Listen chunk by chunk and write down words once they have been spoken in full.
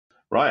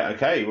Right,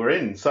 okay, we're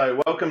in. So,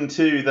 welcome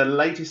to the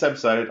latest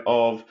episode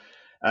of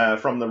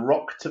From the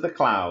RoK to the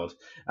Cloud.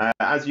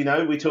 As you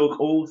know, we talk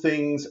all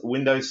things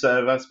Windows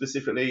Server,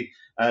 specifically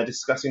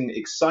discussing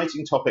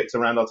exciting topics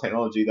around our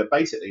technology that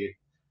basically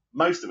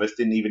most of us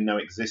didn't even know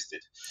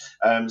existed.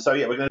 Yeah,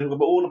 we're going to talk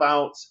all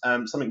about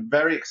something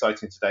very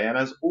exciting today. And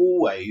as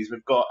always,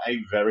 we've got a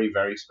very,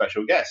 very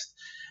special guest.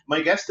 My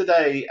guest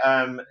today,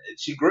 I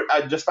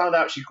just found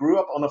out she grew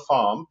up on a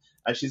farm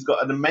and she's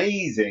got an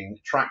amazing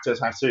tractor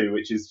tattoo,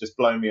 which has just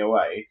blown me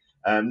away.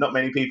 Not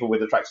many people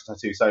with a tractor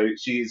tattoo, so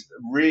she's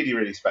really,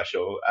 really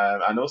special,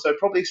 and also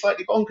probably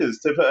slightly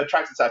bonkers to put a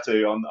tractor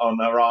tattoo on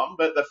her arm,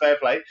 but the fair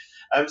play.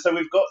 So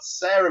we've got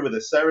Sarah with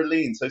us, Sarah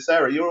Lean. So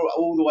Sarah, you're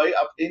all the way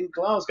up in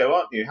Glasgow,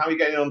 aren't you? How are you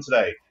getting on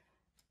today?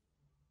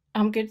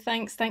 I'm good,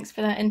 thanks. Thanks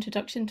for that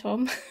introduction,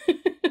 Tom.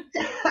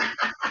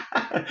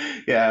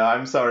 Yeah,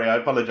 I'm sorry. I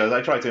apologise.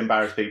 I try to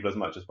embarrass people as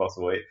much as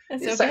possible.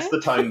 It's It sets okay.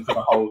 the tone for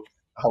the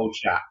whole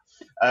chat.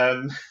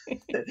 Um,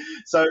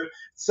 so,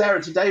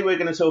 Sarah, today we're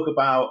going to talk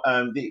about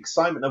the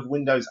excitement of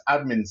Windows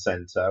Admin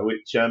Center,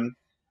 which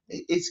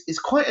is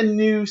quite a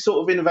new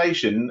sort of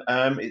innovation.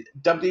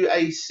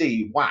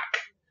 WAC,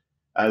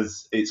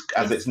 as it's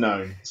Yes.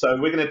 known. So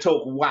we're going to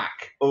talk WAC,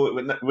 or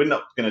we're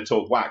not going to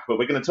talk WAC, but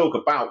we're going to talk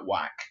about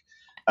WAC.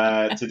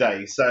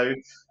 Today. So,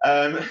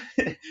 um,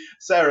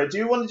 Sarah, do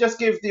you want to just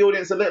give the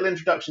audience a little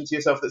introduction to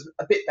yourself that's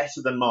a bit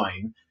better than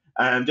mine,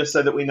 just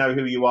so that we know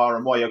who you are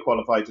and why you're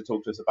qualified to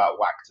talk to us about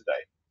WAC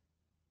today?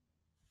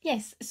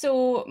 Yes.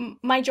 So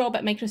my job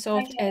at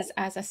Microsoft is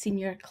as a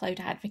senior cloud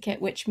advocate,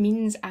 which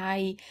means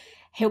I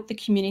help the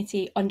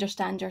community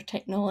understand our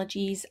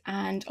technologies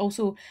and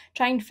also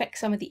try and fix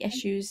some of the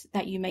issues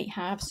that you might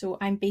have. So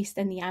I'm based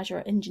in the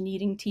Azure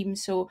engineering team.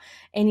 So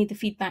any of the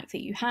feedback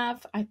that you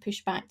have, I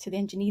push back to the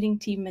engineering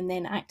team and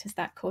then act as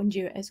that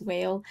conduit as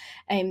well.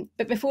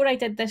 But before I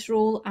did this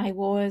role, I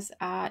was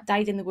a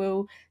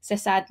dyed-in-the-wool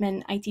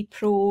sysadmin, IT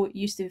pro,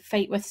 used to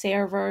fight with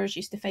servers,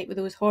 used to fight with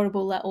those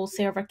horrible little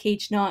server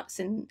cage nuts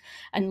and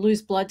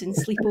lose blood and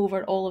sleep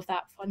over, all of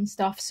that fun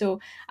stuff. So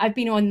I've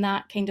been on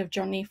that kind of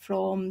journey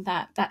from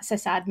that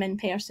sysadmin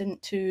person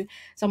to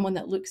someone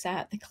that looks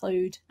at the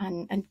cloud,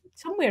 and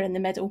somewhere in the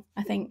middle,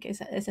 I think,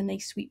 is a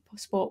nice sweet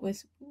spot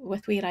with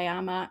where I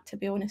am at, to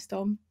be honest,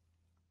 Tom.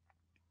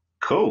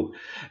 Cool.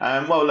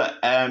 Well, look,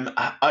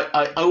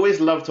 I always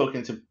love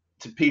talking to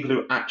people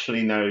who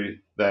actually know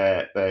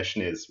their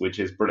schniz, which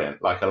is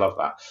brilliant. Like, I love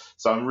that.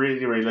 So I'm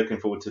really, really looking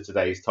forward to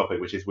today's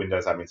topic, which is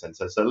Windows Admin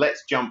Center. So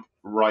let's jump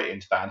right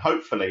into that. And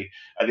hopefully,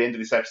 at the end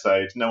of this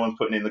episode, no one's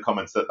putting in the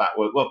comments that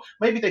was, well,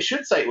 maybe they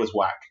should say it was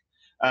whack.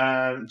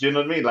 Do you know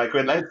what I mean? Like,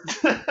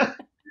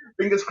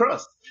 fingers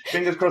crossed.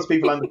 Fingers crossed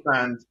people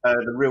understand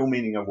the real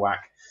meaning of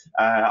whack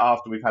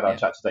after we've had our Yeah.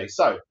 chat today.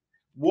 So,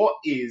 what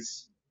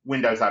is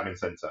Windows Admin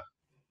Center?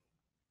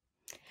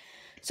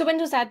 So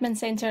Windows Admin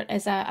Center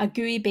is a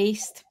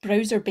GUI-based,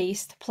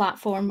 browser-based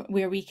platform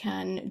where we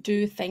can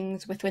do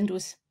things with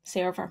Windows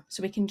Server.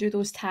 So we can do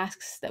those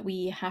tasks that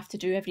we have to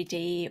do every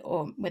day,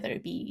 or whether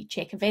it be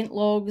check event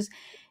logs,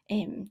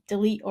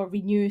 delete or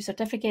renew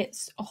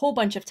certificates, a whole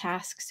bunch of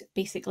tasks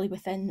basically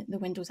within the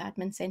Windows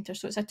Admin Center.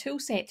 So it's a tool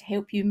set to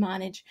help you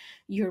manage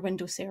your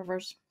Windows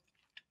servers.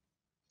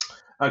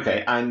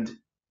 Okay, and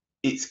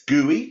it's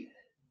GUI.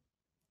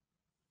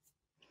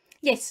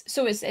 Yes,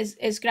 so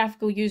it's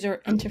graphical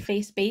user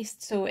interface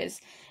based, so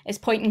it's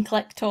point and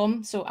click,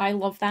 Tom. So I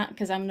love that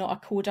because I'm not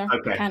a coder. I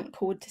Okay, can't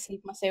code to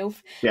save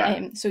myself.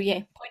 yeah. So yeah,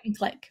 point and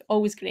click,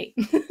 always great.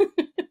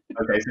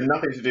 Okay, so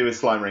nothing to do with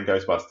Slimer and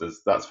Ghostbusters.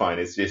 That's fine.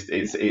 It's just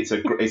it's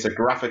a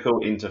graphical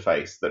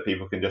interface that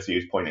people can just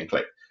use point and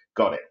click.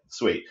 Got it.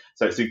 Sweet.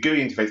 So it's a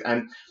GUI interface,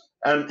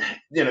 and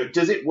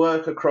does it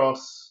work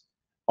across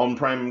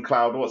on-prem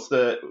cloud? What's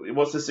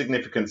the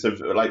significance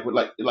of like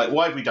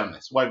why have we done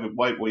this? Why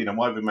have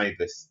we made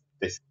this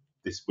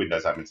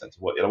Windows Admin Center?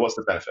 What's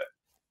the benefit?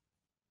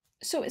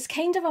 So it's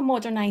kind of a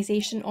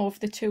modernization of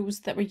the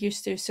tools that we're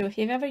used to. So if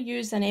you've ever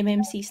used an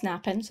MMC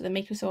snap-in, so the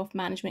Microsoft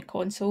Management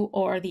Console,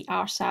 or the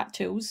RSAT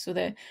tools, so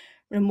the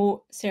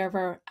Remote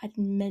Server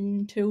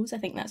Admin tools, I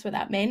think that's what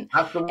that meant.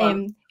 That's the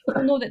one.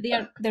 You'll know that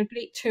they're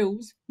great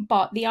tools,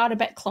 but they are a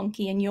bit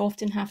clunky, and you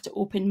often have to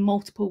open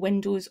multiple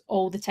windows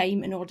all the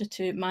time in order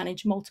to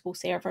manage multiple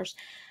servers.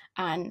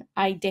 And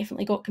I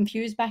definitely got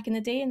confused back in the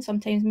day and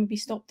sometimes maybe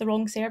stopped the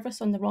wrong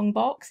service on the wrong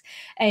box.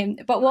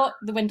 But what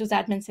the Windows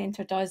Admin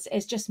Center does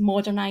is just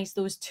modernize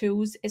those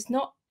tools. It's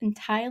not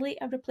entirely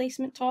a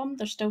replacement, Tom.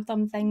 There's still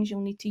some things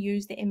you'll need to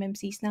use the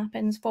MMC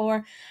snap-ins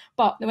for,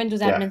 but the Windows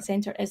Yeah. Admin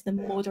Center is the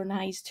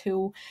modernized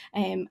tool,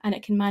 and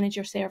it can manage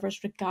your servers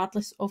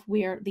regardless of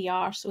where they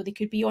are. So they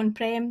could be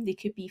on-prem, they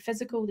could be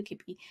physical, they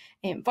could be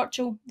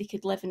virtual, they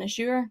could live in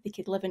Azure, they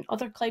could live in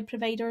other cloud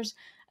providers.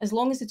 As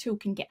long as the tool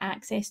can get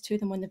access to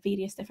them on the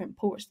various different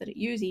ports that it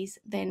uses,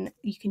 then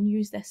you can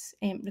use this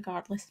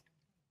regardless.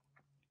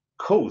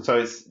 Cool. So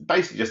it's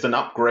basically just an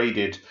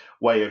upgraded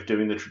way of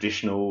doing the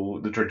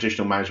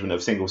traditional management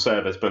of single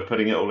servers, but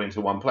putting it all into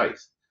one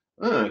place.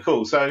 Oh,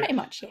 cool. So Pretty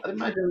much, yeah. I'd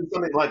imagine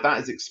something like that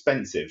is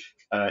expensive.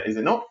 Is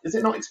it not? Is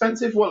it not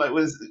expensive? Well, it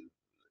was.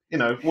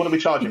 what are we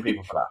charging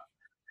people for that?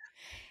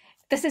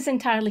 This is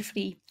entirely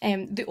free.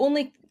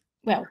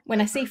 When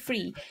I say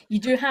free, you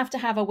do have to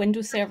have a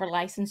Windows Server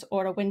license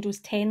or a Windows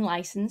 10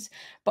 license.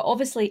 But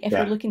obviously, if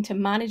you're looking to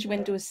manage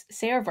Windows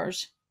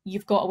servers,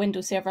 you've got a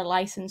Windows Server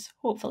license,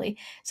 hopefully.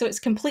 So it's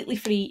completely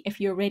free if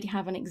you already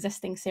have an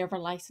existing server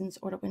license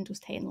or a Windows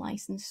 10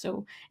 license.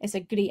 So it's a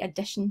great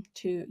addition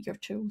to your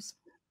tools.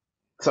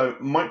 So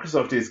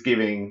Microsoft is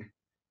giving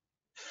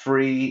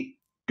free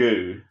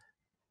goo.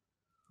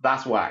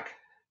 That's whack.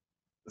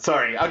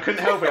 Sorry, I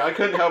couldn't help it. I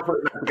couldn't help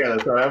putting that together.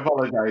 Sorry, I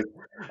apologise.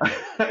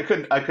 I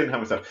couldn't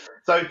help myself.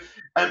 So,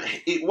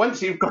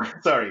 once you've got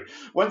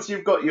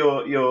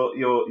your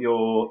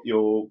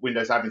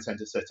Windows Admin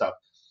Center set up,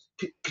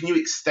 can you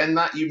extend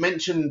that? You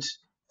mentioned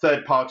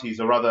third parties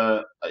or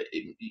other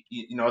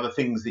other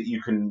things that you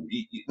can,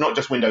 not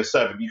just Windows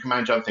Server, but you can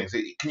manage other things.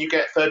 Can you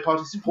get third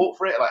party support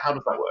for it? Like, how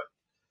does that work?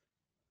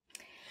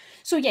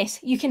 So yes,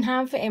 you can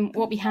have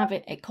what we have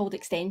it called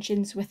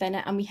extensions within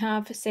it, and we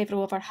have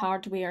several of our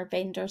hardware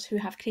vendors who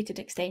have created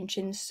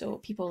extensions. So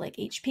people like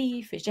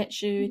HP,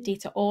 Fujitsu,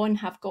 Data On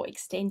have got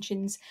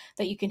extensions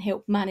that you can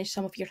help manage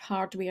some of your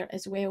hardware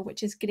as well,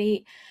 which is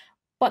great.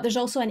 But there's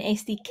also an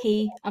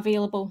SDK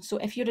available. So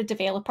if you're a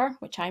developer,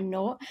 which I'm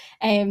not,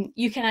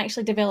 you can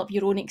actually develop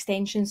your own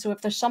extension. So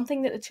if there's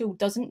something that the tool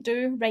doesn't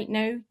do right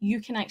now, you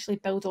can actually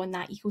build on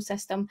that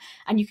ecosystem,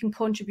 and you can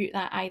contribute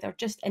that either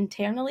just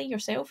internally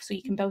yourself. So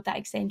you can build that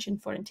extension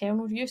for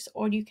internal use,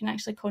 or you can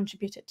actually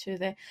contribute it to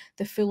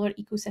the fuller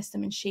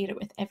ecosystem and share it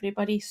with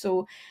everybody.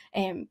 So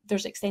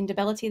there's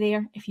extendability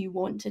there if you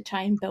want to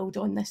try and build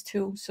on this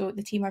tool. So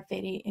the team are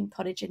very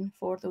encouraging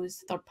for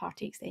those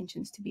third-party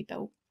extensions to be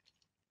built.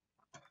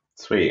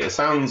 Sweet. It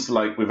sounds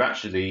like we've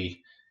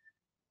actually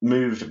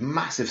moved a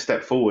massive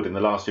step forward in the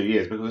last few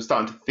years, because we're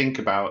starting to think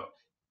about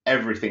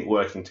everything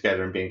working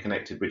together and being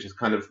connected, which is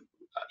kind of,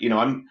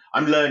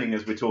 I'm learning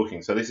as we're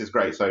talking. So this is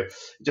great. So it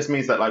just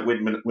means that like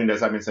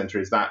Windows Admin Center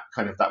is that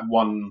kind of that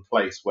one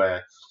place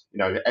where,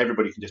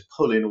 everybody can just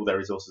pull in all their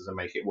resources and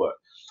make it work.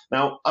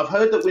 Now, I've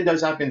heard that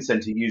Windows Admin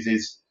Center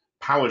uses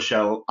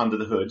PowerShell under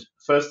the hood.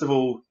 First of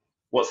all,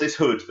 what's this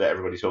hood that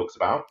everybody talks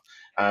about?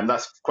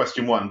 That's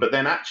question one. But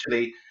then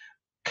actually,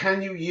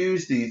 can you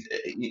use these?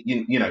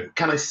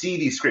 Can I see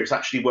these scripts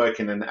actually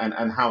working and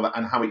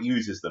how it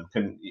uses them?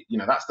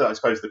 That's I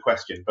suppose the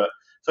question. But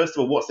first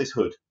of all, what's this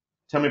hood?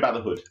 Tell me about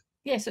the hood.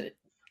 Yeah, so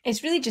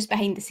it's really just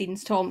behind the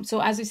scenes, Tom. So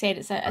as we said,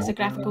 it's a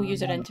graphical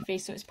user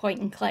interface, so it's point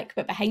and click,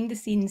 but behind the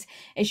scenes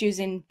it's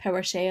using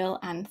PowerShell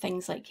and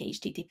things like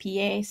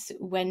HTTPS,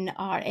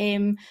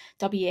 WinRM,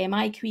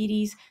 WMI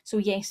queries. So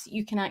yes,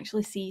 you can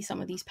actually see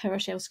some of these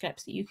PowerShell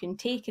scripts that you can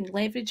take and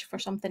leverage for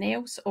something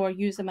else, or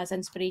use them as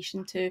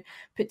inspiration to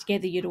put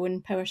together your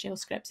own PowerShell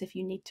scripts if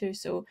you need to.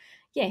 So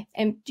yeah,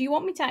 do you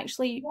want me to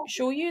actually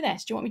show you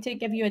this? Do you want me to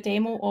give you a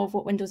demo of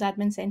what Windows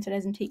Admin Center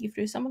is and take you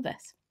through some of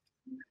this?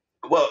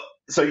 Well,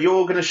 so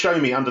you're going to show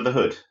me under the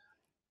hood?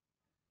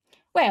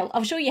 Well,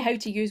 I'll show you how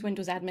to use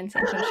Windows Admin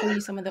Center. I'll show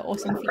you some of the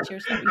awesome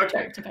features that we've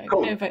talked about.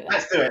 Cool. How about that?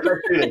 Let's do it.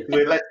 Let's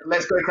do this.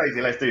 Let's go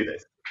crazy. Let's do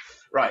this.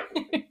 Right.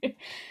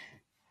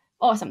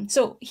 Awesome.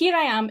 So here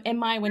I am in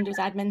my Windows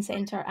Admin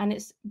Center, and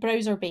it's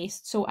browser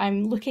based. So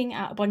I'm looking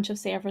at a bunch of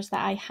servers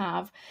that I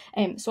have.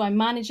 So I'm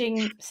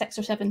managing 6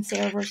 or 7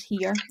 servers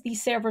here.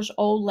 These servers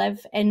all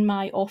live in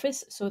my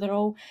office. So they're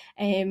all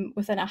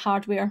within a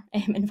hardware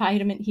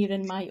environment here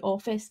in my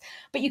office.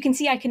 But you can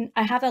see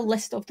I have a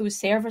list of those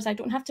servers. I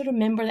don't have to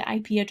remember the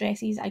IP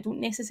addresses. I don't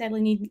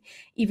necessarily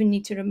even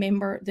need to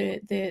remember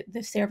the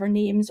server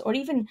names, or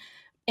even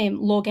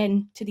log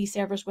in to these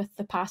servers with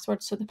the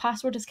password. So the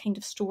password is kind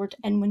of stored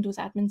in Windows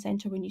Admin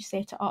Center when you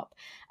set it up,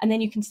 and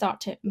then you can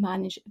start to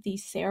manage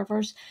these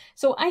servers.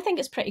 So I think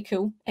it's pretty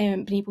cool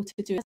being able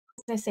to do it.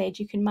 As I said,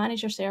 you can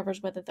manage your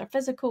servers, whether they're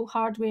physical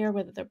hardware,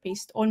 whether they're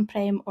based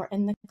on-prem or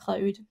in the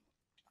cloud.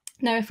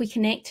 Now, if we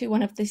connect to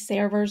one of these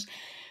servers,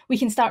 we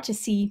can start to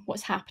see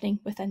what's happening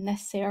within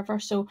this server.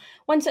 So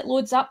once it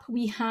loads up,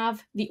 we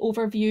have the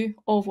overview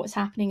of what's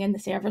happening in the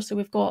server. So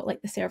we've got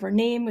like the server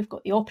name, we've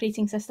got the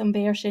operating system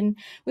version,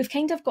 we've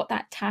kind of got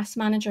that task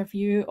manager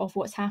view of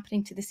what's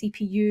happening to the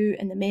CPU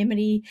and the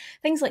memory,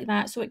 things like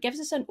that. So it gives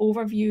us an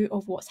overview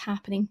of what's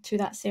happening to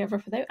that server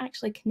without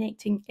actually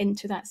connecting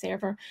into that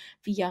server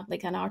via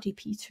like an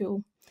RDP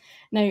tool.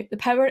 Now, the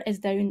power is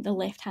down the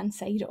left-hand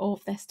side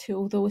of this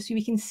tool though, so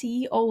we can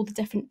see all the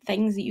different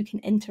things that you can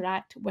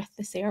interact with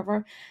the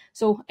server.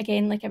 So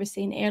again, like I was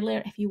saying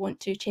earlier, if you want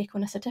to check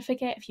on a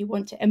certificate, if you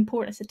want to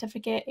import a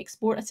certificate,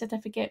 export a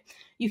certificate,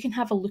 you can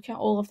have a look at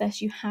all of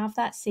this. You have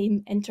that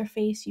same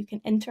interface. You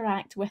can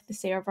interact with the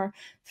server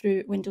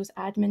through Windows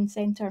Admin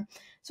Center.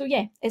 So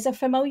yeah, it's a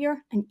familiar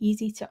and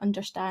easy to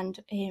understand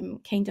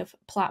kind of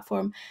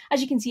platform.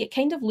 As you can see, it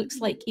kind of looks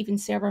like even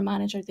Server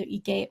Manager that you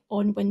get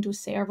on Windows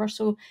Server.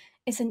 So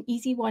it's an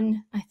easy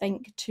one, I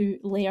think, to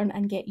learn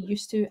and get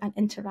used to and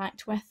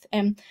interact with.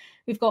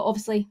 We've got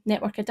obviously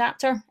network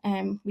adapter.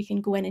 We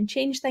can go in and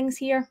change things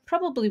here.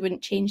 Probably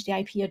wouldn't change the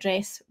IP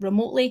address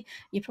remotely.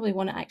 You probably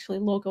want to actually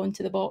log on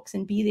to the box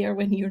and be there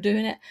when you're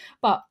doing it.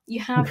 But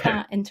you have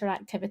that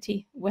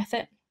interactivity with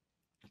it.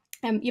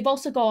 You've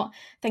also got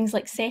things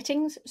like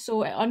settings,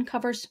 so it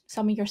uncovers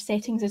some of your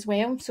settings as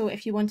well. So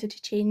if you wanted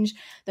to change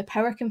the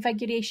power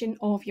configuration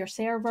of your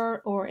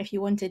server, or if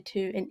you wanted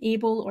to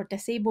enable or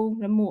disable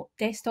remote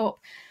desktop,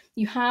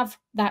 you have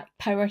that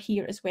power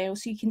here as well.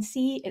 So you can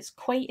see it's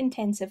quite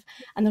intensive,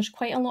 and there's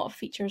quite a lot of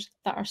features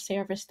that are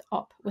serviced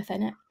up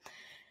within it.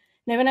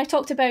 Now, when I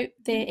talked about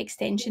the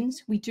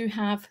extensions, we do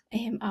have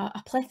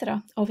a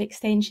plethora of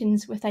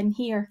extensions within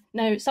here.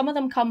 Now, some of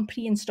them come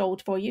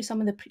pre-installed for you,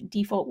 some of the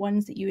default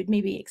ones that you would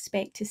maybe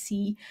expect to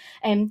see.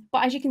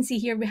 But as you can see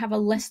here, we have a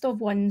list of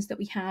ones that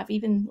we have,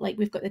 even like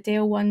we've got the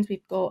Dell ones,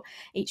 we've got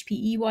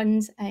HPE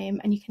ones,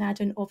 and you can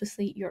add in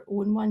obviously your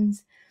own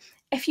ones.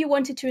 If you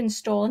wanted to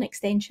install an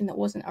extension that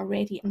wasn't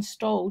already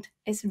installed,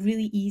 it's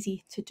really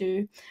easy to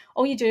do.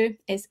 All you do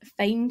is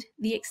find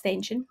the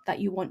extension that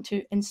you want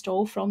to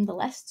install from the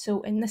list.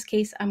 So in this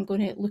case, I'm going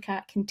to look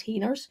at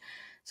containers.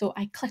 So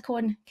I click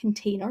on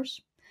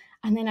containers,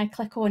 and then I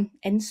click on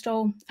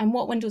install. And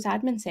what Windows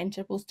Admin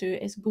Center will do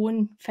is go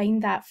and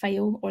find that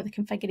file or the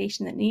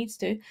configuration that needs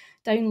to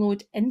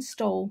download,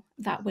 install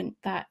that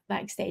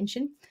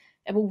extension.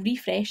 It will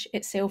refresh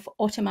itself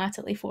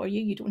automatically for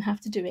you. You don't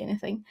have to do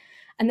anything.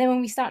 And then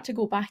when we start to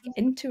go back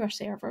into our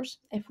servers,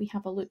 if we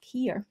have a look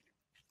here,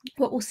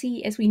 what we'll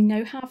see is we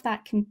now have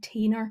that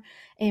container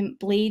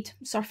blade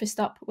surfaced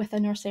up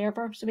within our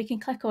server. So we can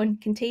click on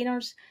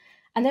containers,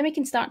 and then we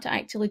can start to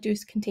actually do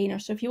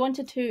containers. So if you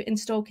wanted to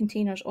install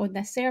containers on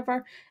this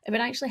server, it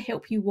would actually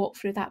help you walk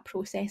through that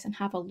process and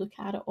have a look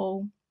at it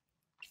all.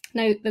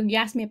 Now, you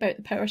asked me about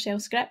the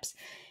PowerShell scripts.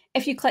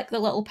 If you click the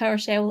little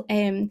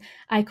PowerShell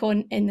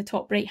icon in the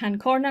top right hand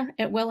corner,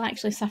 it will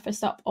actually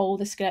surface up all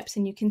the scripts,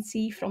 and you can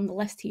see from the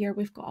list here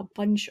we've got a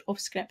bunch of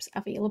scripts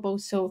available.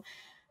 So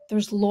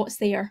there's lots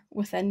there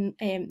within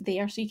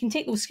there. So you can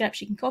take those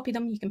scripts, you can copy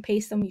them, you can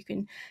paste them,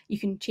 you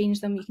can change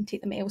them, you can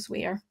take them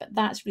elsewhere. But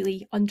that's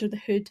really under the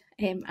hood,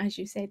 as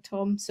you said,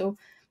 Tom. So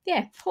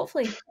yeah,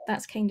 hopefully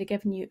that's kind of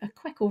given you a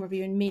quick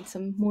overview and made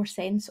some more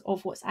sense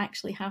of what's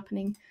actually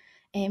happening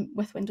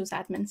with Windows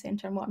Admin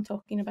Center and what I'm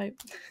talking about.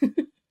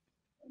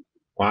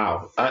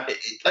 Wow,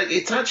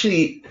 it's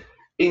actually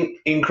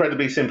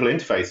incredibly simple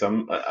interface.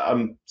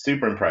 I'm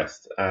super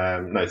impressed.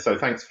 No, so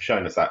thanks for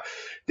showing us that.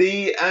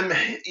 The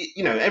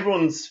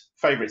everyone's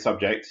favorite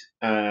subject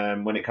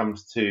when it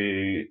comes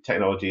to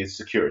technology is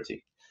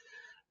security.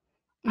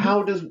 Mhm.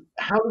 How does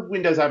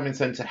Windows Admin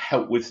Center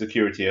help with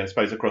security? I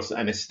suppose across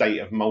an estate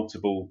of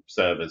multiple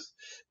servers,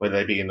 whether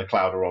they be in the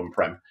cloud or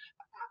on-prem.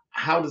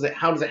 How does it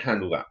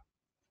handle that?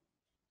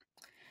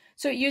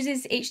 So it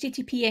uses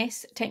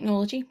HTTPS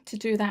technology to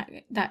do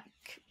that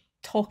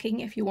talking,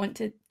 if you want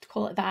to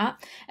call it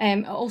that.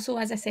 Also,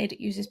 as I said,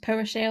 it uses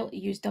PowerShell, it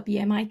uses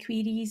WMI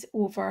queries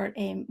over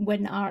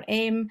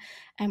WinRM,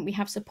 and we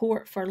have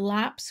support for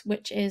LAPS,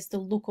 which is the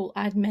local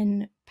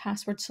admin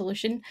password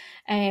solution,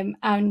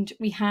 and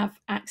we have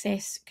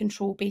access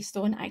control based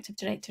on Active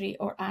Directory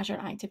or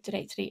Azure Active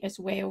Directory as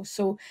well.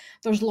 So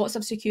there's lots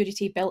of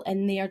security built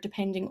in there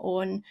depending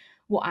on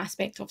what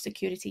aspect of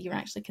security you're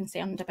actually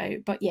concerned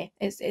about. But yeah,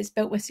 it's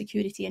built with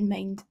security in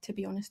mind, to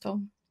be honest,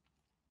 Tom.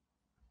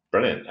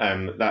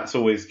 Brilliant. That's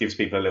always gives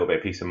people a little bit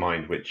of peace of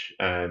mind, which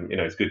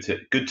is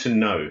good to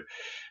know.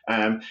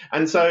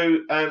 And so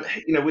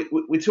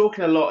we're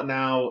talking a lot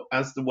now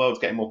as the world's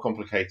getting more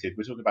complicated.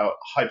 We're talking about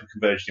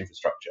hyperconverged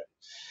infrastructure.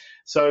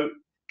 So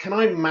can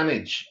I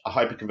manage a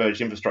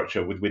hyperconverged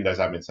infrastructure with Windows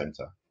Admin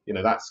Center?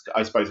 That's,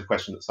 I suppose, a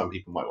question that some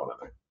people might want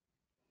to know.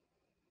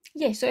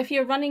 Yeah, so if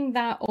you're running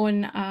that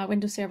on a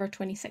Windows Server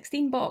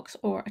 2016 box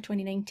or a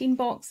 2019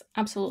 box,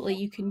 absolutely,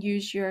 you can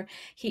use your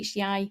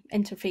HCI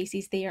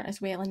interfaces there as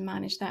well and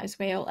manage that as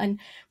well. And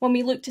when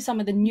we look to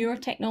some of the newer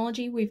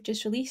technology we've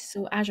just released,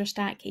 so Azure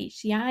Stack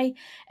HCI,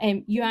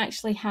 you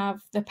actually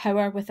have the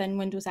power within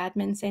Windows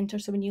Admin Center.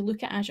 So when you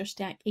look at Azure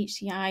Stack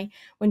HCI,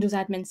 Windows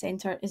Admin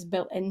Center is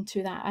built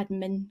into that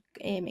admin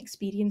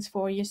experience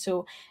for you.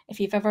 So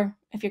if you're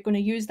going to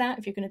use that,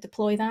 if you're going to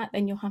deploy that,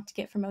 then you'll have to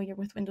get familiar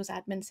with Windows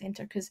Admin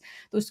Center, because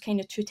those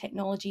kind of two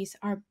technologies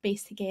are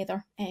based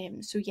together.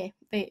 So yeah,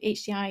 the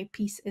HCI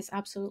piece is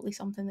absolutely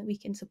something that we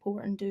can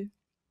support and do.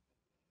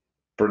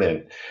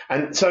 Brilliant.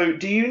 And so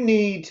do you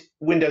need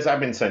Windows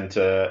Admin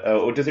Center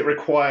or does it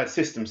require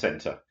System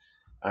Center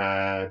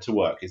to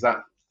work? Is that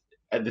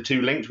the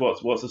two linked?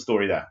 What's the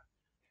story there?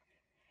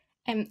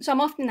 So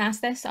I'm often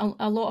asked this.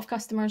 A lot of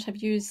customers have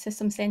used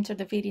System Center,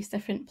 the various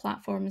different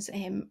platforms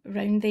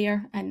around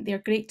there, and they're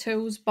great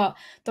tools, but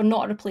they're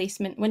not a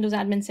replacement. Windows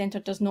Admin Center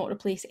does not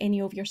replace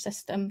any of your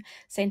System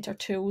Center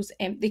tools.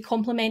 They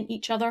complement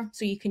each other,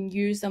 so you can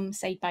use them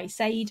side by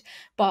side,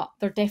 but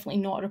they're definitely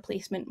not a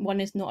replacement.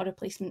 One is not a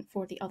replacement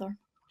for the other.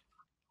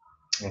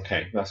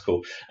 Okay, that's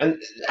cool.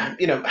 And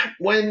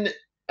when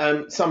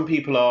some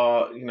people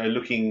are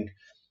looking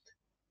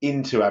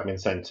into Admin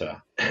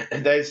Center,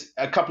 there's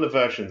a couple of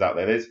versions out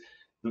there. There's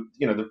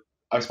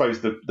I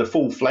suppose the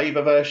full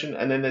flavor version,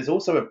 and then there's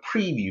also a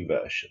preview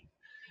version.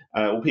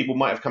 Or people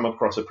might have come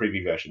across a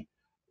preview version.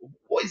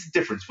 What is the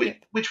difference?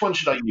 Which one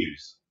should I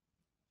use?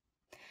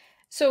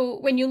 So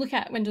when you look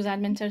at Windows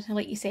Admin Center,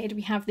 like you said,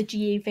 we have the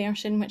GA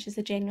version, which is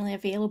the generally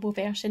available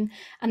version,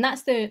 and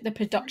that's the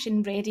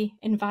production ready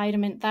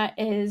environment. That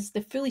is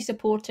the fully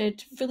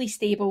supported, fully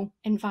stable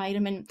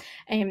environment.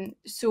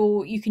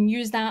 So you can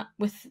use that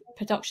with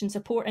production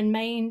support in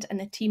mind, and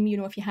the team,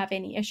 if you have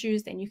any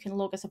issues, then you can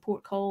log a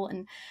support call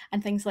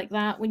and things like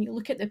that. When you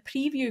look at the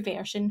preview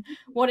version,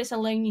 what it's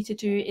allowing you to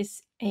do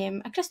is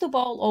a crystal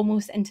ball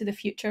almost into the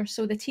future.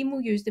 So the team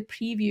will use the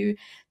preview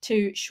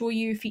to show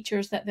you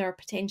features that they're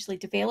potentially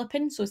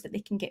developing so that they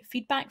can get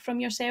feedback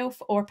from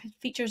yourself, or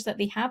features that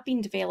they have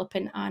been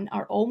developing and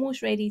are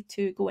almost ready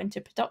to go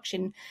into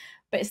production.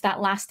 But it's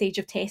that last stage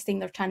of testing.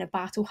 They're trying to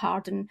battle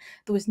harden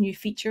those new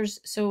features.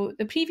 So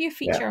the preview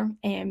feature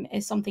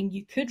is something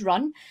you could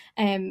run.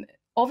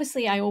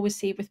 Obviously, I always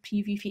say with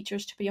preview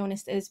features, to be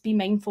honest, is be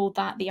mindful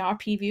that they are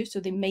preview, so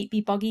they might be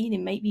buggy, they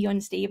might be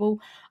unstable,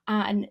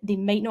 and they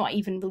might not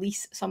even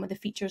release some of the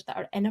features that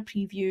are in a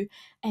preview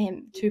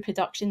to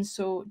production.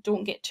 So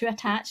don't get too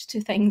attached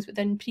to things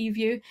within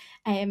preview.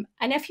 And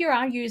if you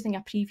are using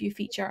a preview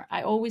feature,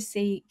 I always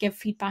say give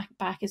feedback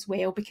back as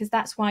well, because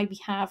that's why we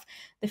have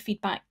the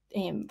feedback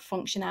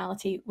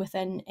functionality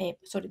within the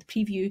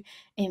preview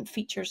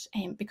features,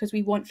 because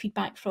we want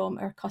feedback from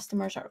our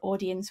customers, our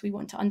audience. We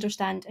want to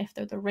understand if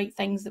they're the right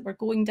things that we're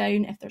going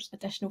down, if there's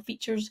additional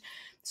features.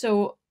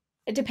 So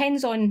it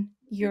depends on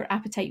your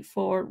appetite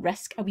for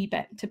risk a wee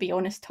bit, to be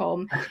honest,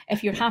 Tom.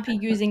 If you're happy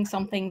using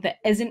something that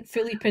isn't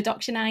fully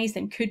productionized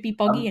and could be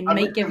buggy and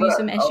might give you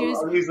some issues,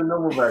 I'll use the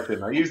normal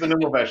version. I'll use the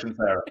normal version,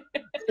 Sarah.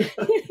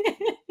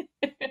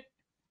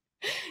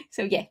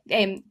 So yeah,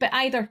 but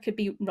either could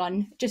be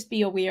run. Just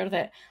be aware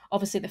that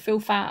obviously the full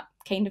fat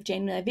kind of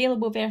generally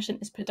available version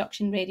is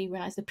production ready,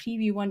 whereas the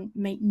preview one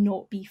might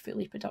not be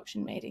fully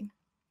production ready.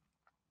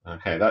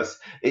 Okay,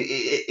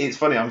 it's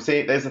funny. I'm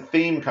seeing there's a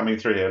theme coming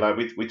through here. Like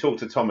we talked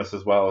to Thomas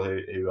as well,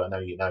 who I know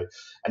you know,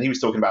 and he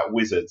was talking about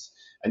wizards,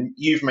 and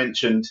you've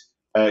mentioned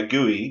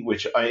GUI,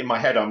 which in my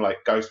head I'm like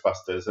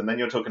Ghostbusters, and then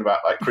you're talking about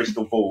like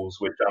crystal balls,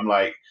 which I'm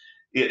like,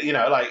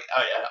 like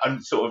I'm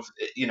sort of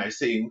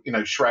seeing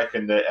Shrek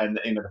and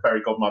the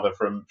fairy godmother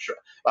from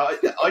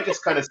Shrek. I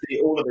just kind of see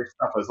all of this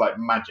stuff as like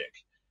magic.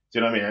 Do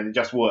you know what I mean? And it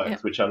just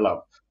works, which I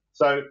love.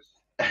 So.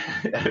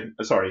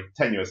 Sorry,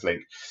 tenuous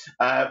link.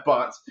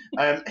 But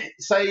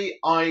say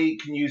I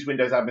can use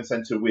Windows Admin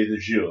Center with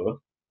Azure.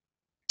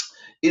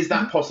 Is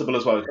that possible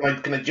as well?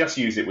 Can I just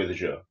use it with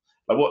Azure?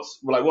 What's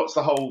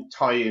the whole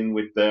tie-in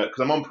with the? Because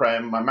I'm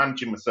on-prem, I'm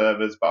managing my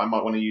servers, but I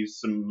might want to use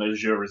some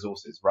Azure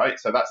resources, right?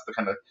 So that's the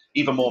kind of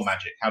even more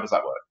magic. How does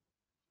that work?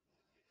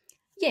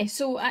 Yeah,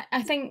 so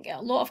I think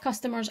a lot of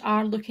customers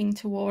are looking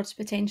towards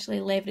potentially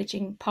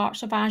leveraging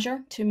parts of Azure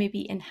to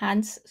maybe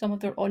enhance some of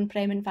their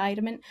on-prem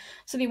environment.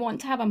 So they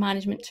want to have a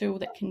management tool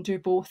that can do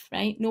both,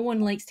 right? No one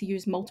likes to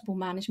use multiple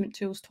management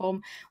tools,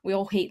 Tom. We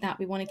all hate that.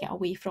 We want to get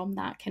away from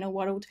that kind of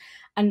world.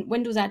 And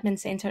Windows Admin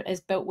Center is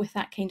built with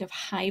that kind of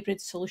hybrid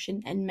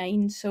solution in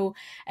mind. So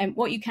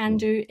what you can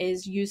do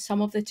is use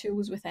some of the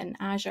tools within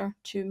Azure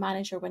to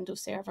manage your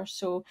Windows server.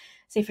 So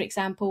say, for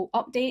example,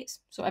 updates.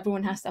 So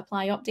everyone has to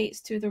apply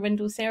updates to their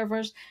Windows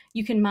servers.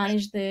 You can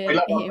manage the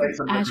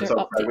Azure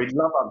update. We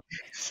love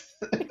updates.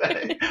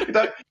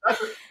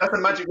 That's a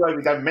magic word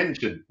we don't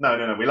mention.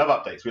 No. We love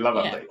updates. We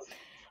love updates.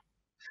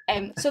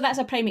 So that's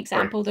a prime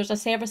example. There's a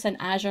service in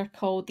Azure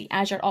called the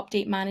Azure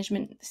Update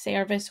Management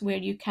Service, where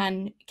you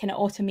can kind of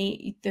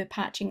automate the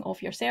patching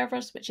of your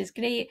servers, which is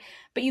great.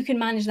 But you can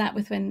manage that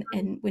within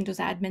in Windows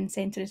Admin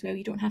Center as well.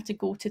 You don't have to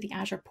go to the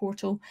Azure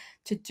portal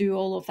to do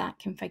all of that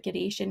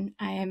configuration.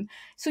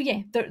 So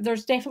yeah,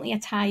 there's definitely a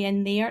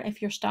tie-in there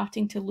if you're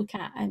starting to look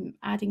at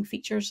adding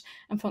features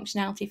and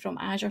functionality from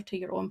Azure to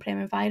your on-prem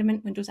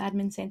environment. Windows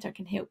Admin Center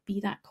can help be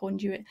that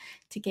conduit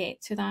to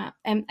get to that.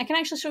 I can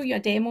actually show you a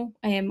demo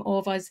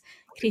of us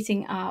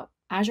creating a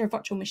Azure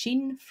virtual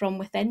machine from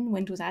within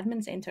Windows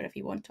Admin Center if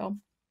you want,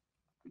 Tom.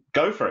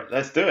 Go for it.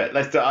 Let's do it.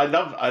 I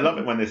love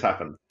it when this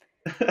happens.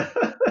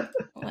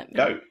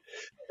 Go.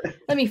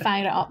 Let me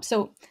fire it up.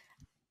 So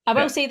I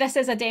will say this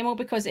is a demo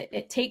because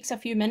it takes a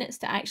few minutes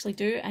to actually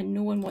do, and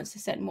no one wants to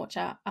sit and watch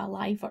a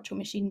live virtual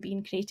machine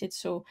being created.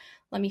 So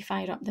let me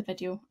fire up the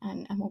video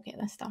and we'll get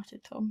this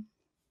started, Tom.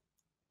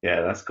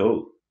 Yeah, that's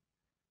cool.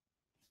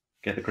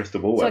 Get the crystal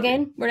ball. So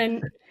again, we're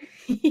in.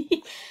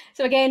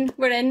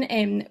 We're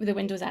in the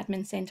Windows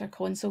Admin Center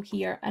console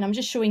here, and I'm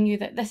just showing you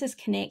that this is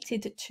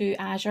connected to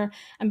Azure.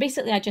 And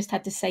basically, I just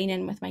had to sign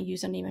in with my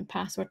username and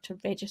password to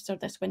register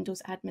this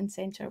Windows Admin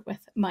Center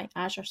with my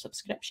Azure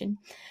subscription.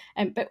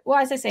 But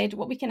as I said,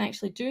 what we can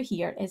actually do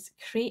here is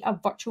create a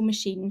virtual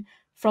machine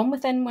from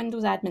within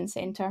Windows Admin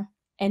Center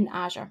in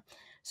Azure.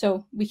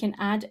 So we can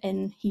add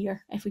in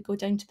here, if we go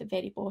down to the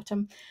very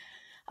bottom,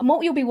 And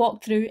what you'll be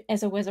walked through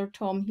is a wizard,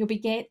 Tom. You'll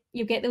get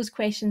those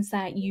questions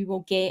that you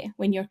will get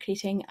when you're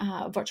creating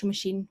a virtual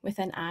machine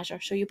within Azure.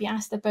 So you'll be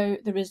asked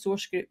about the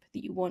resource group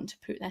that you want to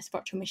put this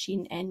virtual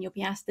machine in. You'll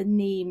be asked the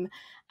name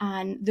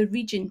and the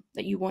region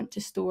that you want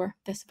to store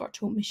this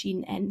virtual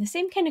machine in. The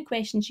same kind of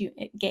questions you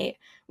get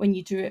when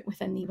you do it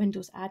within the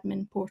Windows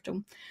admin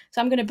portal.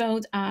 So I'm going to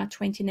build a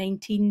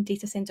 2019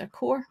 data center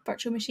core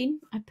virtual machine.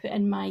 I put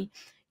in my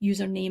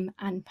username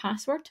and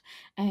password.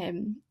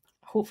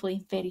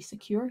 Hopefully very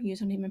secure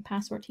username and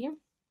password here.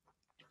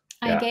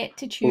 Yeah. I get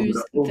to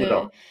choose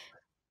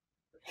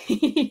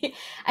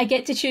I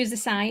get to choose the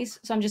size.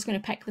 So I'm just going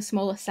to pick the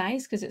smallest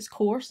size because it's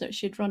core, so it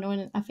should run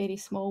on a very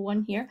small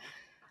one here.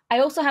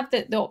 I also have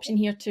the option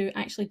here to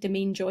actually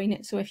domain join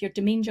it. So if you're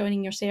domain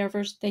joining your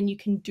servers, then you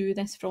can do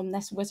this from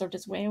this wizard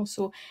as well.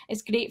 So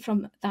it's great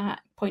from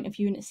that point of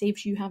view, and it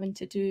saves you having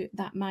to do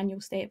that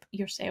manual step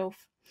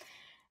yourself.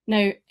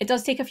 Now, it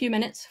does take a few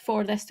minutes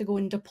for this to go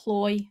and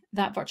deploy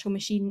that virtual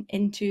machine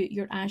into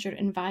your Azure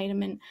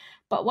environment.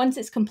 But once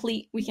it's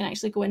complete, we can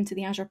actually go into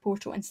the Azure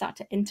portal and start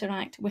to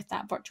interact with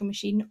that virtual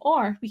machine,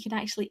 or we can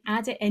actually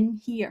add it in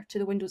here to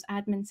the Windows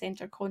Admin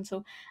Center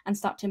console and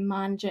start to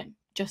manage it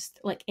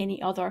just like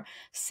any other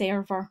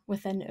server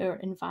within our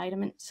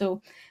environment.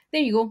 So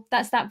there you go,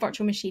 that's that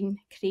virtual machine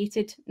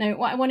created. Now,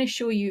 what I want to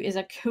show you is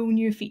a cool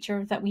new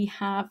feature that we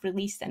have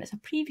released, and it's a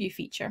preview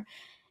feature,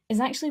 is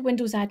actually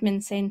Windows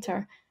Admin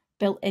Center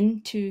built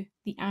into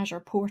the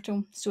Azure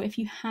portal. So if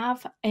you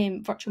have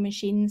virtual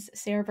machines,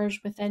 servers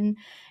within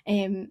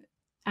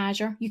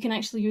Azure, you can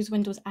actually use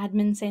Windows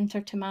Admin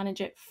Center to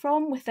manage it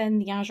from within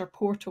the Azure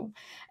portal.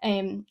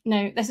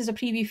 Now, this is a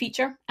preview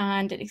feature,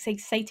 and it's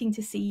exciting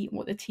to see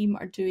what the team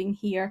are doing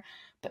here.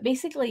 But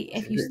basically,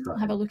 if you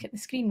have a look at the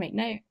screen right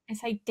now,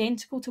 it's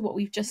identical to what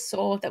we've just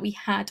saw that we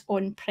had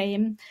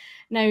on-prem.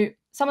 Now,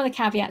 some of the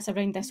caveats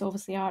around this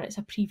obviously are it's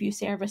a preview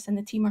service, and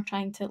the team are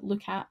trying to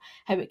look at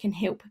how it can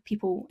help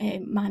people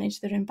manage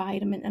their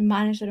environment and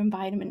manage their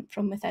environment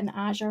from within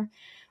Azure.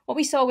 What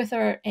we saw with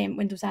our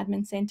Windows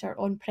Admin Center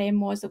on-prem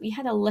was that we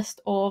had a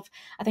list of,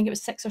 I think it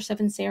was 6 or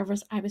 7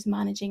 servers I was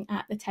managing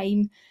at the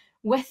time.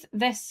 With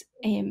this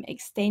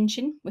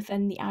extension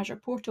within the Azure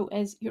portal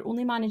is you're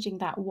only managing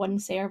that one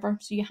server.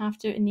 So you have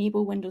to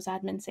enable Windows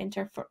Admin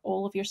Center for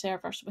all of your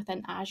servers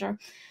within Azure.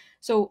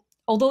 So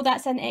although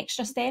that's an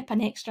extra step,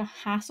 an extra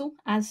hassle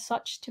as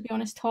such, to be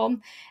honest,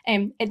 Tom,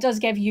 it does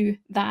give you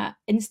that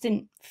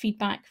instant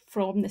feedback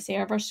from the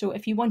server. So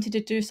if you wanted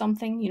to do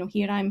something,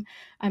 here I'm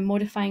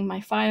modifying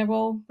my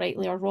firewall,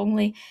 rightly or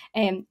wrongly.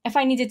 If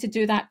I needed to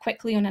do that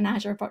quickly on an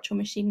Azure virtual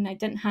machine and I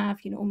didn't have,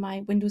 my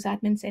Windows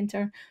Admin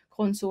Center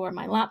console or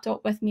my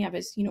laptop with me, I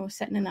was,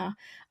 sitting in a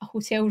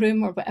hotel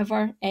room or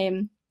whatever,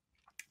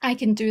 I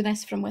can do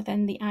this from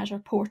within the Azure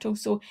portal.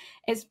 So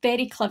it's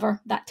very clever,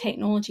 that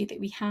technology that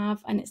we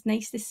have, and it's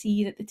nice to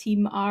see that the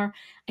team are,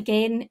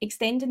 again,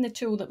 extending the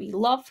tool that we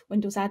love,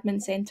 Windows Admin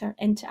Center,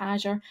 into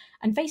Azure,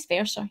 and vice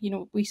versa.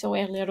 We saw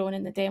earlier on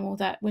in the demo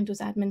that Windows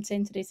Admin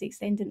Center is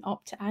extending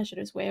up to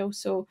Azure as well.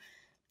 So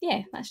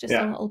yeah, that's just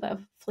a little bit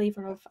of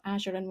flavour of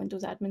Azure and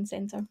Windows Admin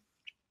Center.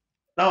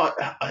 No,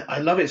 I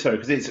love it so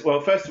because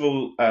first of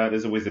all,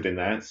 there's a wizard in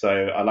there, so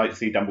I like to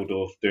see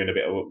Dumbledore doing a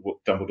bit of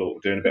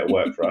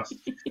work for us,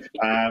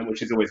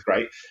 which is always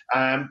great.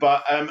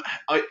 But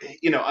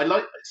I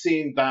like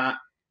seeing that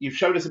you've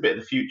showed us a bit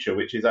of the future,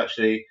 which is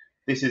actually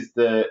it's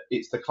the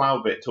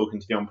cloud bit talking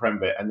to the on-prem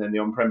bit, and then the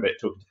on-prem bit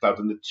talking to cloud,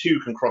 and the two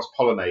can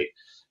cross-pollinate,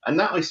 and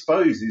that I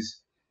suppose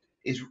is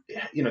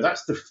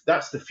that's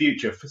the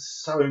future for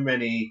so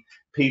many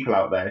people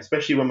out there,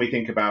 especially when we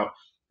think about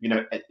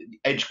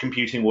edge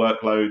computing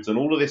workloads and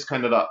all of this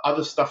kind of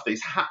other stuff that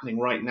is happening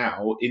right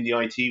now in the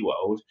IT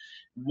world.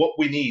 What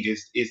we need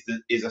is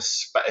a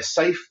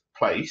safe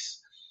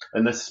place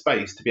and a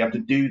space to be able to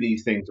do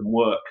these things and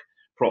work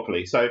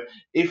properly. So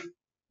if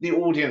the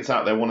audience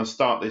out there want to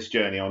start this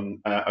journey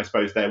on, I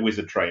suppose, their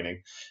wizard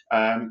training,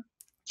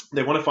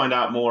 they want to find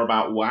out more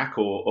about RoK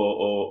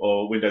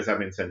or Windows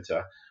Admin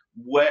Center,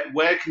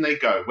 where can they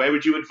go? Where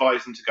would you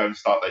advise them to go and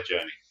start their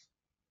journey?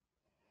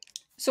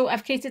 So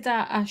I've created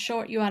a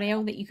short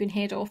URL that you can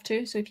head off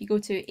to. So if you go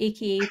to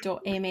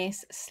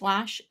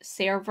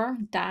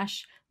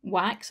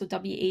aka.ms/server-WAC, so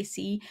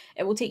WAC,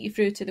 it will take you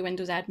through to the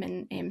Windows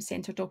Admin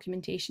Center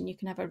documentation. You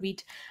can have a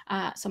read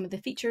some of the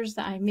features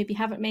that I maybe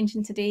haven't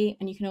mentioned today,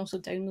 and you can also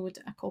download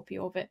a copy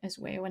of it as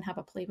well and have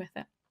a play with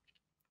it.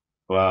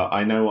 Well,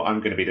 I know what I'm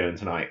going to be doing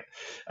tonight.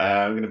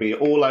 I'm going to be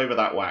all over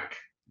that WAC.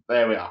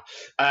 There we are.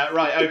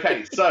 Right,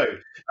 okay. So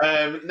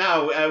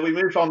now we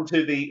move on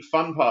to the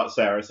fun part,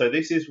 Sarah. So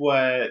this is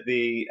where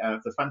the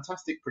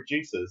fantastic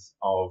producers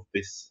of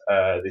this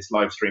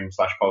live stream /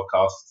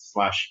 podcast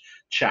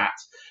 / chat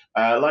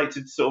like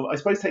to sort of, I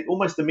suppose, take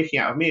almost the mickey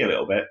out of me a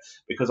little bit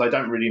because I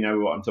don't really know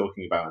what I'm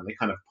talking about, and they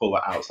kind of pull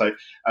that out. So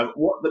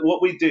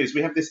what we do is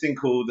we have this thing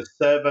called the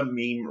server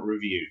meme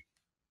review.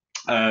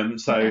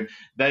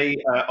 They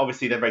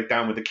obviously they're very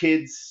down with the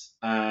kids.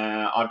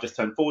 I've just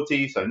turned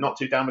 40, so not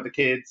too down with the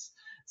kids.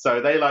 So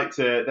they like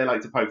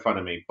to poke fun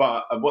at me.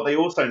 But what they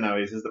also know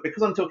is that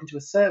because I'm talking to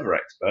a server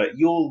expert,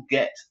 you'll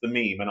get the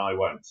meme and I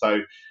won't. So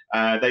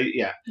No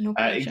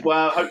pressure.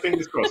 well,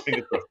 fingers crossed,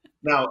 fingers crossed.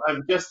 Now,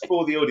 just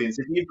for the audience,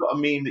 if you've got a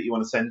meme that you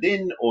want to send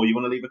in or you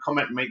want to leave a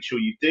comment, make sure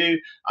you do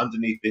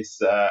underneath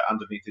this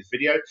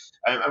video.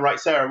 And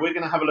right, Sarah, we're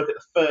going to have a look at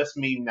the first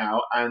meme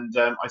now, and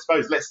I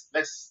suppose let's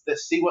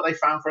see what they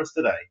found for us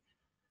today.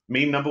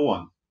 Meme number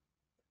 1.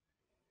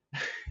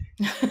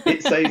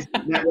 It says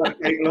network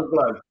cable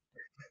unplugged.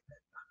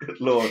 Good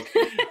Lord.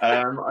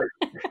 I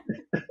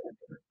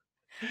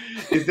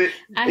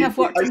have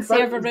worked in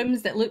server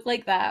rooms that look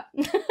like that.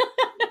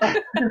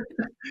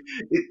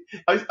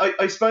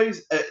 I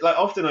suppose,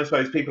 often I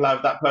suppose people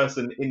have that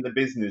person in the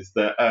business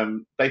that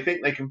they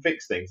think they can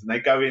fix things, and they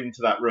go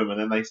into that room and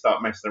then they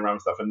start messing around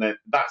with stuff, and then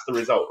that's the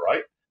result,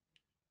 right?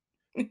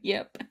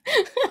 Yep.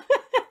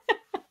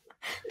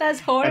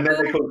 That's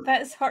horrible.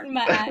 That's hurting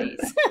my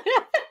eyes.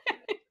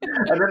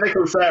 And then they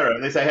call Sarah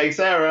and they say, "Hey,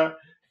 Sarah,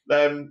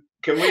 can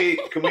we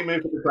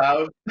move to the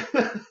cloud?"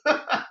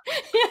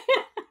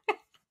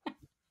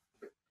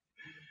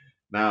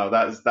 Now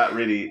that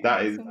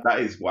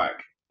is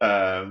whack.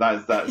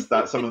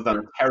 That's someone's done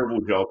a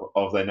terrible job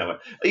of their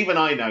network. Even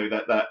I know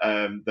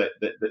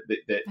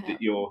that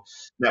your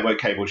network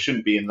cable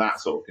shouldn't be in that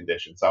sort of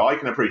condition, so I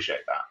can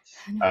appreciate that.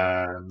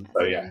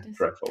 So yeah,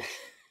 dreadful.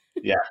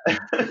 Yeah.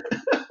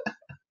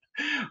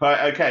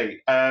 Right. Okay.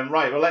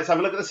 Right. Well, let's have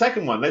a look at the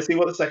second one. Let's see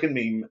what the second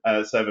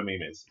server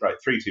meme is. Right.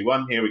 3, 2,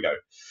 1. Here we go.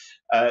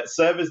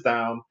 Servers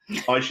down.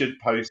 I should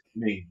post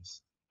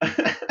memes.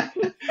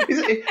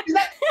 Is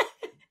that?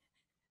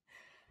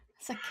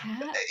 It's a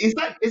cat.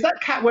 Is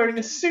that cat wearing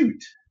a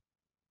suit?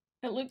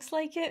 It looks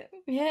like it.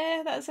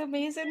 Yeah, that's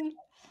amazing.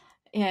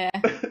 Yeah.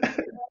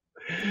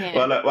 Yeah.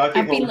 Well, look,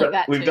 I think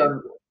we've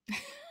done.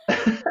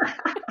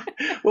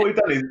 What we've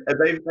done is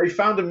they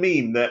found a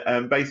meme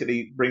that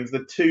basically brings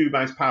the two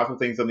most powerful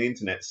things on the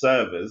internet: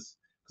 servers,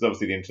 because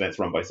obviously the internet's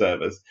run by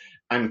servers,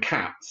 and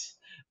cats,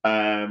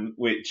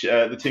 which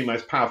the two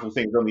most powerful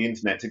things on the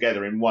internet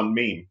together in one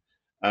meme.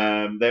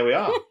 There we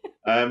are.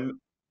 Have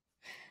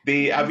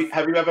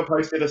you ever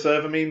posted a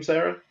server meme,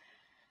 Sarah?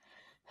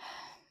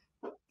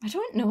 I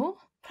don't know.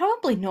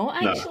 Probably not,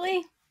 actually.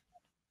 No.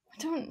 I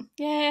don't.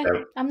 Yeah,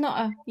 no. I'm not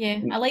a. Yeah,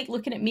 I like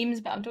looking at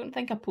memes, but I don't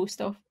think I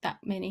post off that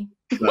many.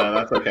 No,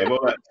 that's okay. Well,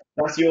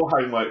 that's your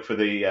homework for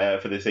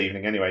this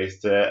evening,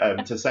 anyways.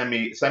 To send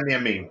me a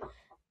meme.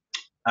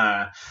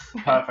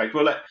 Perfect.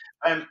 Well,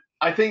 I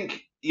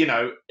think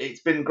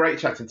it's been great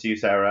chatting to you,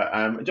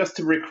 Sarah. Just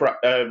to recap.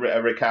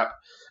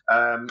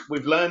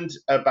 We've learned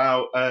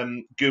about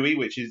GUI,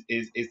 which is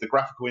the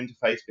graphical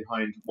interface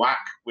behind WAC,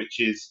 which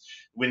is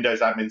Windows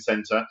Admin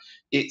Center.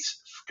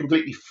 It's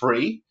completely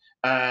free,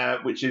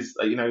 which is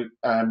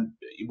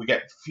we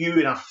get few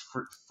enough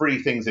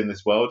free things in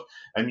this world,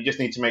 and you just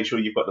need to make sure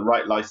you've got the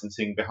right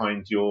licensing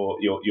behind your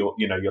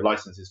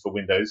licenses for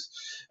Windows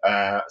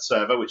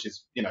Server, which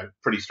is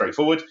pretty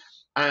straightforward.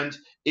 And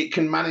it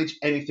can manage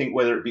anything,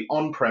 whether it be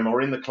on-prem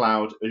or in the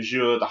cloud,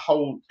 Azure, the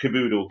whole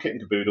caboodle, kit and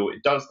caboodle.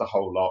 It does the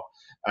whole lot.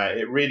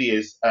 It really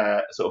is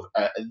sort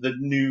of the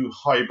new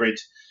hybrid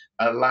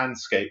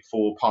landscape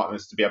for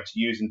partners to be able to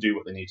use and do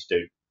what they need to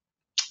do.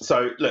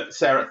 So, look,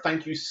 Sarah,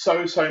 thank you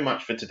so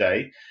much for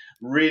today.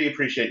 Really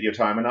appreciate your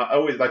time. And I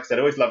always, like I said,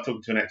 I always love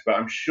talking to an expert.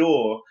 I'm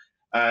sure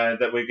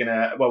that we're going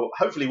to,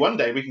 hopefully one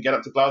day we can get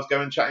up to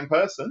Glasgow and chat in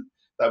person.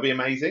 That'd be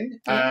amazing.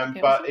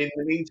 But in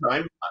the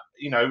meantime,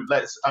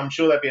 I'm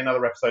sure there'll be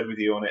another episode with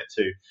you on it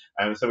too.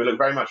 So we look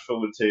very much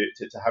forward to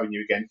having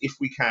you again if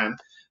we can.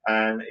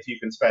 If you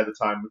can spare the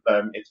time,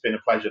 it's been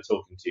a pleasure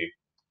talking to you.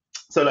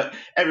 So look,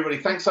 everybody,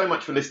 thanks so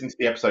much for listening to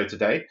the episode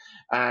today.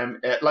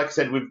 Like I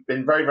said, we've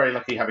been very, very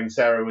lucky having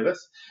Sarah with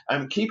us.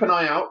 Keep an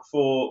eye out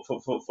for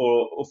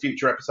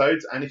future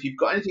episodes. And if you've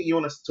got anything you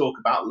want us to talk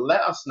about,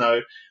 let us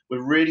know.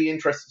 We're really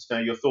interested to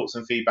know your thoughts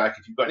and feedback.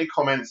 If you've got any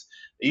comments,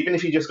 even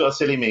if you just got a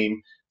silly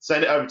meme,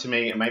 send it over to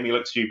me and make me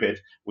look stupid.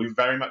 We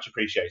very much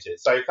appreciate it.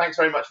 So thanks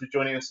very much for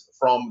joining us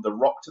from the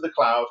RoK to the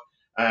cloud,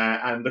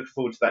 and look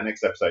forward to that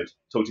next episode.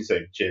 Talk to you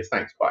soon. Cheers.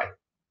 Thanks. Bye.